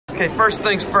Okay, first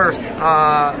things first.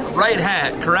 Right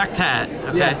hat, correct hat.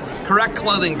 Okay, yes. Correct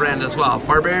clothing brand as well.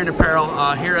 Barbarian Apparel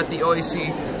here at the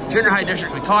OAC Junior High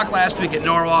District. We talked last week at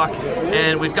Norwalk,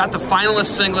 and we've got the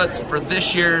finalist singlets for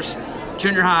this year's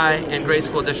Junior High and Grade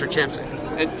School District Champs.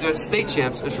 State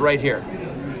Champs is right here,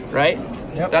 right?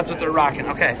 Yep. That's what they're rocking.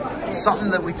 Okay, something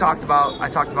that I talked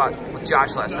about with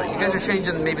Josh last night. You guys are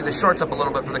changing maybe the shorts up a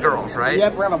little bit for the girls, right?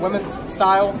 Yep, we're on a women's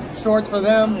style shorts for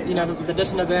them. You know, with the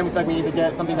addition of them, we feel like we need to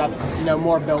get something that's, you know,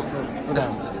 more built for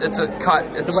them. It's a cut.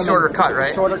 It's a shorter cut,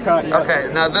 right? Shorter cut. Yep.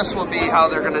 Okay, now this will be how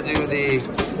they're going to do the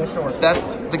shorts.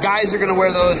 The guys are going to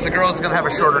wear those. The girls are going to have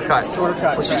a shorter cut. Shorter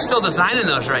cut. Well, she's still designing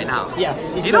those right now. Yeah.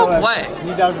 You don't play.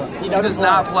 He doesn't. He does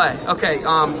not play. Okay.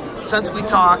 Since we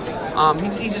talked,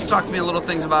 he just talked to me a little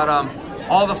things about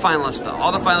all the finalists though.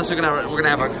 All the finalists are we're gonna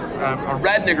have a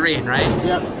red and a green, right?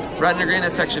 Yep. Red and a green.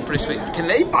 That's actually pretty sweet. Can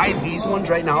they buy these ones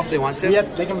right now if they want to?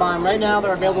 Yep, they can buy them right now.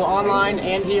 They're available online,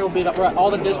 and here will be all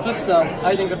the districts, so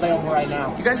everything's available right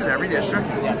now. You guys in every district?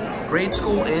 Yes. Grade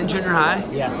school and junior high?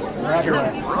 Yes. You're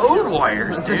road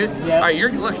warriors, dude. Yep. All right,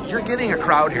 you're getting a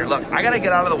crowd here. Look, I gotta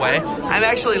get out of the way. I'm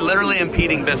actually literally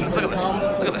impeding business. Look at this.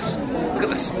 Look at this. Look at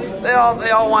this.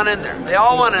 They all want in there. They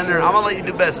all want in there. I'm gonna let you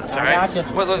do business. All right. Gotcha.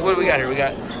 What do we got here? We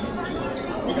got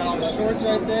all the shorts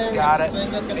right there. Got it.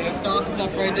 That's got the stock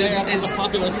stuff right there. It's a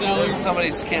popular seller.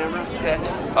 Somebody's camera. Okay.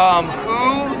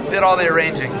 Who did all the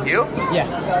arranging? You?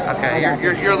 Yeah. Okay.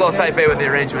 You're a little type A with the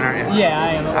arrangement, aren't you? Yeah, I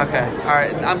am. Okay. All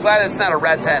right. I'm glad it's not a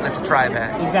Reds hat and it's a Tribe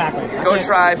hat. Exactly. Go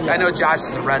Tribe. I know Josh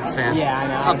is a Reds fan. Yeah, I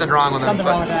know. Something wrong with him. Something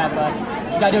wrong with that,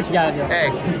 but you gotta do what you gotta do.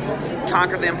 Hey,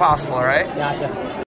 conquer the impossible, all right? Gotcha.